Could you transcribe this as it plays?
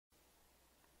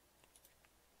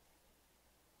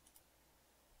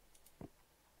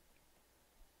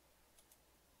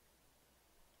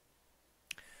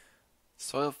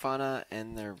Soil fauna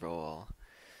and their role.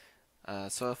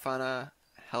 Soil fauna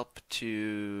help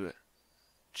to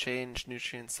change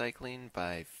nutrient cycling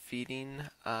by feeding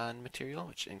on material,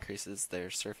 which increases their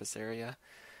surface area,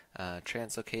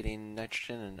 translocating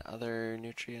nitrogen and other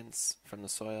nutrients from the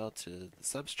soil to the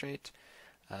substrate.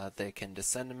 They can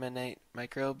disseminate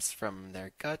microbes from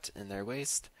their gut and their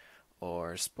waste,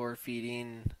 or spore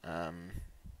feeding,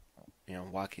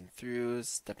 walking through,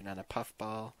 stepping on a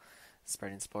puffball,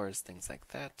 spreading spores, things like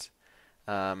that.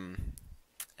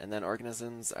 And then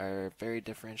organisms are very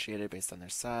differentiated based on their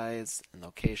size and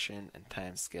location and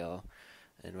time scale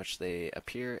in which they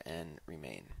appear and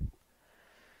remain.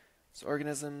 So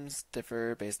organisms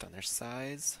differ based on their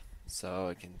size. So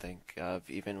I can think of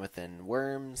even within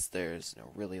worms, there's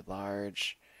really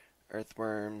large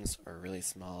earthworms or really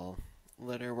small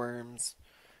litter worms.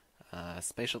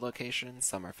 Spatial locations,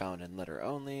 some are found in litter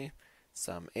only,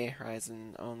 some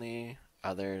A-horizon only,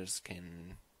 others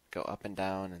can go up and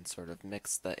down and sort of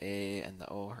mix the A and the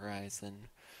O horizon.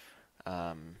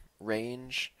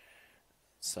 Range,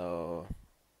 so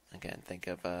again, think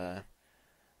of a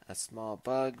small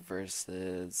bug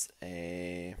versus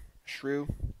a shrew.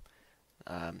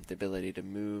 The ability to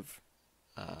move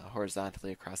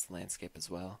horizontally across the landscape as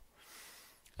well.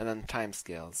 And then time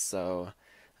scales, so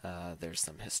there's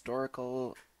some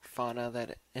historical fauna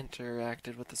that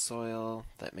interacted with the soil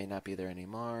that may not be there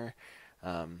anymore.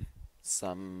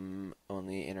 Some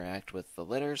only interact with the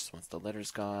litters. Once the litter's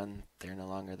gone, they're no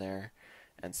longer there.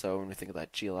 And so when we think of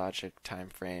that geologic time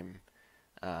frame,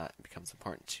 it becomes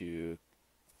important to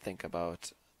think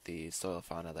about the soil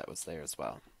fauna that was there as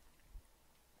well.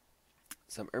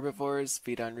 Some herbivores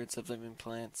feed on roots of living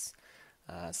plants.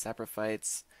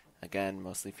 Saprophytes, again,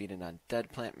 mostly feeding on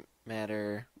dead plant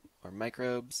matter or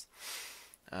microbes.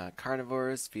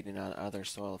 Carnivores feeding on other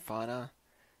soil fauna.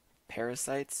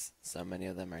 Parasites, so many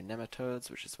of them are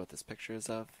nematodes, which is what this picture is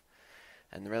of,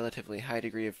 and the relatively high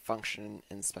degree of function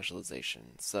and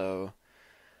specialization. So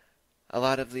a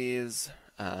lot of these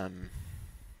are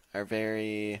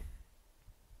very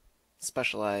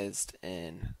specialized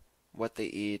in what they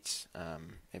eat,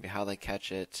 maybe how they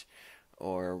catch it,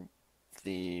 or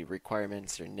the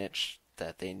requirements or niche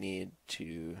that they need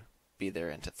to be there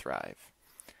and to thrive.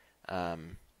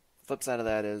 Flip side of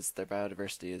that is their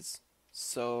biodiversity is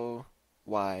so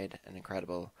wide and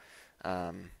incredible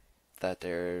that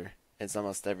there is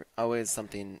almost always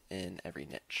something in every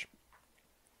niche.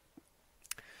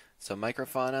 So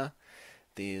microfauna,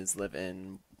 these live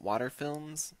in water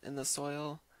films in the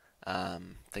soil.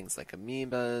 Things like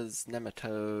amoebas,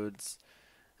 nematodes,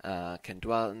 can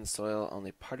dwell in the soil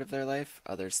only part of their life.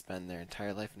 Others spend their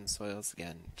entire life in soils.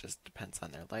 Again, just depends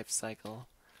on their life cycle.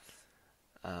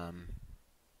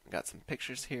 Got some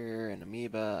pictures here, an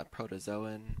amoeba, a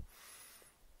protozoan,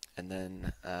 and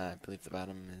then I believe the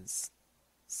bottom is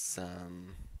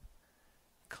some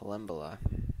collembola.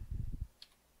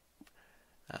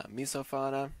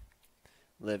 Mesofauna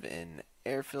live in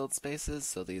air-filled spaces,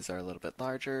 so these are a little bit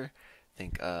larger.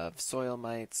 Think of soil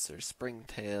mites or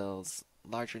springtails,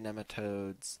 larger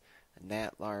nematodes,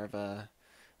 gnat larvae.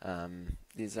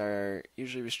 These are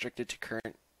usually restricted to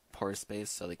current pore space,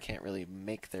 so they can't really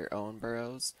make their own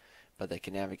burrows, but they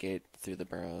can navigate through the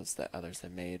burrows that others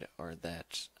have made or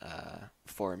that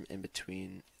form in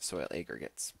between soil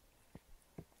aggregates.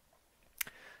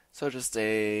 So just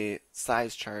a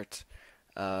size chart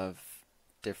of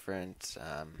different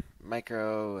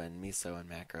micro and meso and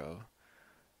macro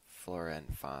flora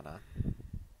and fauna.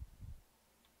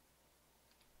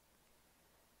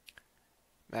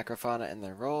 Macrofauna and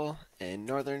their role in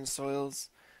northern soils.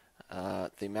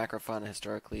 The macrofauna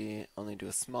historically only do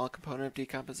a small component of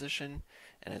decomposition,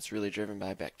 and it's really driven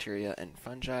by bacteria and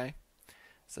fungi.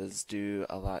 So this is due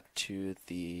a lot to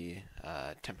the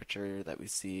temperature that we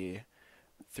see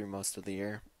through most of the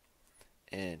year.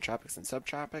 In tropics and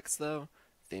subtropics, though,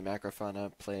 the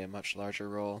macrofauna play a much larger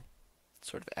role,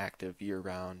 sort of active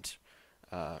year-round,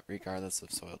 regardless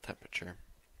of soil temperature.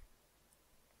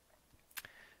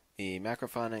 The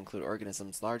macrofauna include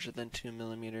organisms larger than 2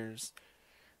 millimeters,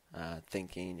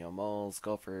 thinking moles,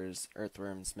 gophers,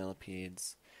 earthworms,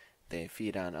 millipedes. They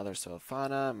feed on other soil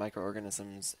fauna,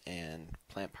 microorganisms, and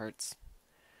plant parts.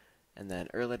 And then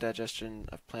early digestion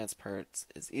of plants parts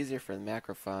is easier for the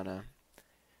macrofauna,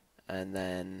 and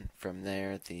then from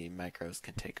there the micros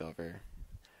can take over.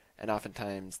 And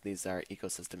oftentimes these are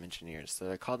ecosystem engineers. So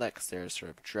they're called that because they're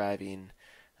sort of driving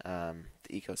the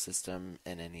ecosystem,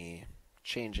 and any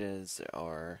changes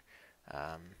or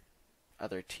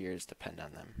other tiers depend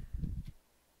on them.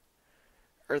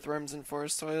 Earthworms in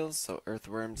forest soils. So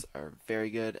earthworms are very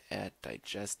good at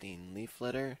digesting leaf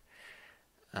litter.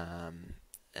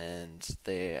 and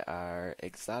they are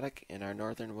exotic in our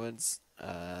northern woods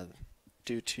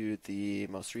due to the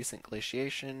most recent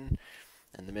glaciation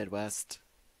in the Midwest.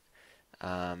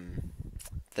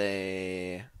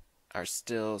 They are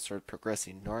still sort of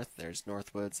progressing north. There's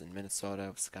northwoods in Minnesota,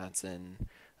 Wisconsin,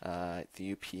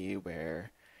 the UP,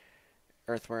 where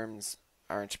earthworms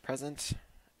aren't present,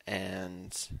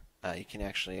 and you can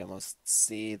actually almost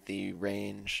see the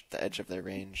range, the edge of their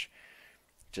range,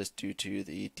 just due to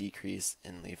the decrease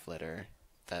in leaf litter,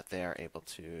 that they are able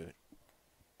to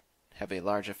have a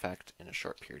large effect in a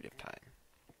short period of time.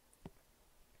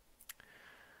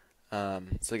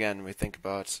 So again, we think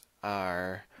about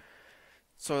our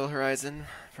soil horizon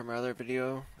from our other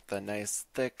video, the nice,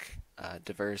 thick,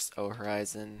 diverse O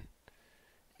horizon,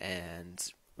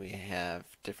 and we have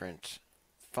different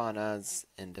faunas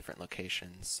in different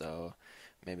locations. So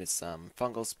maybe some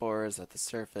fungal spores at the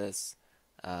surface,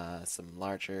 some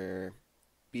larger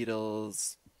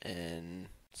beetles in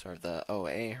sort of the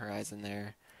OA horizon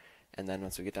there, and then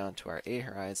once we get down to our A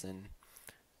horizon,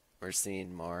 we're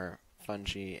seeing more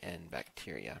fungi and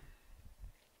bacteria.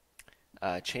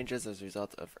 Changes as a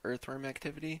result of earthworm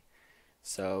activity.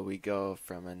 So we go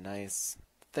from a nice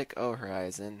thick O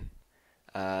horizon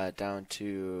down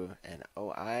to an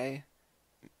OI,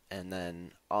 and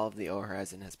then all of the O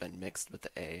horizon has been mixed with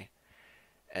the A.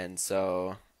 And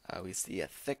so we see a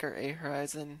thicker A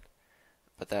horizon,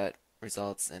 but that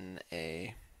results in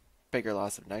a bigger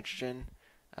loss of nitrogen,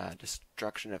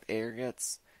 destruction of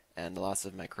aggregates, and loss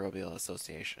of microbial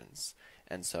associations.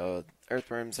 And so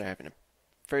earthworms are having a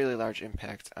fairly large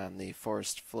impact on the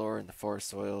forest floor and the forest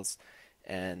soils,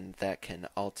 and that can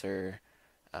alter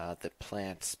the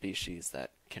plant species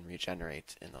that can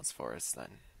regenerate in those forests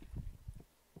then.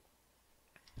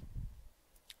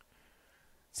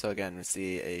 So again, we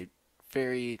see a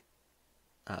very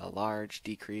large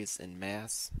decrease in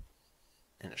mass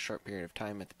in a short period of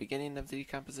time at the beginning of the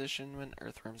decomposition when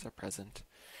earthworms are present,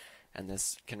 and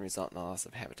this can result in the loss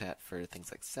of habitat for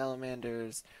things like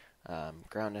salamanders,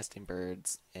 ground nesting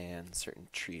birds, and certain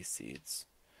tree seeds.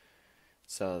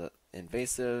 So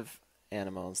invasive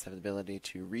animals have the ability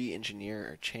to re-engineer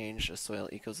or change a soil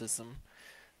ecosystem.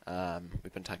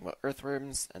 We've been talking about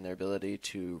earthworms and their ability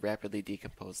to rapidly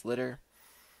decompose litter,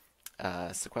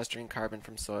 sequestering carbon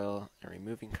from soil and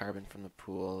removing carbon from the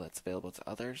pool that's available to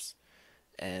others,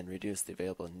 and reduce the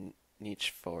available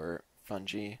niche for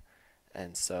fungi.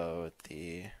 And so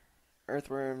the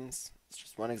earthworms is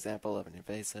just one example of an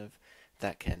invasive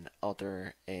that can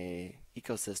alter a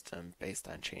ecosystem based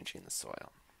on changing the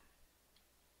soil.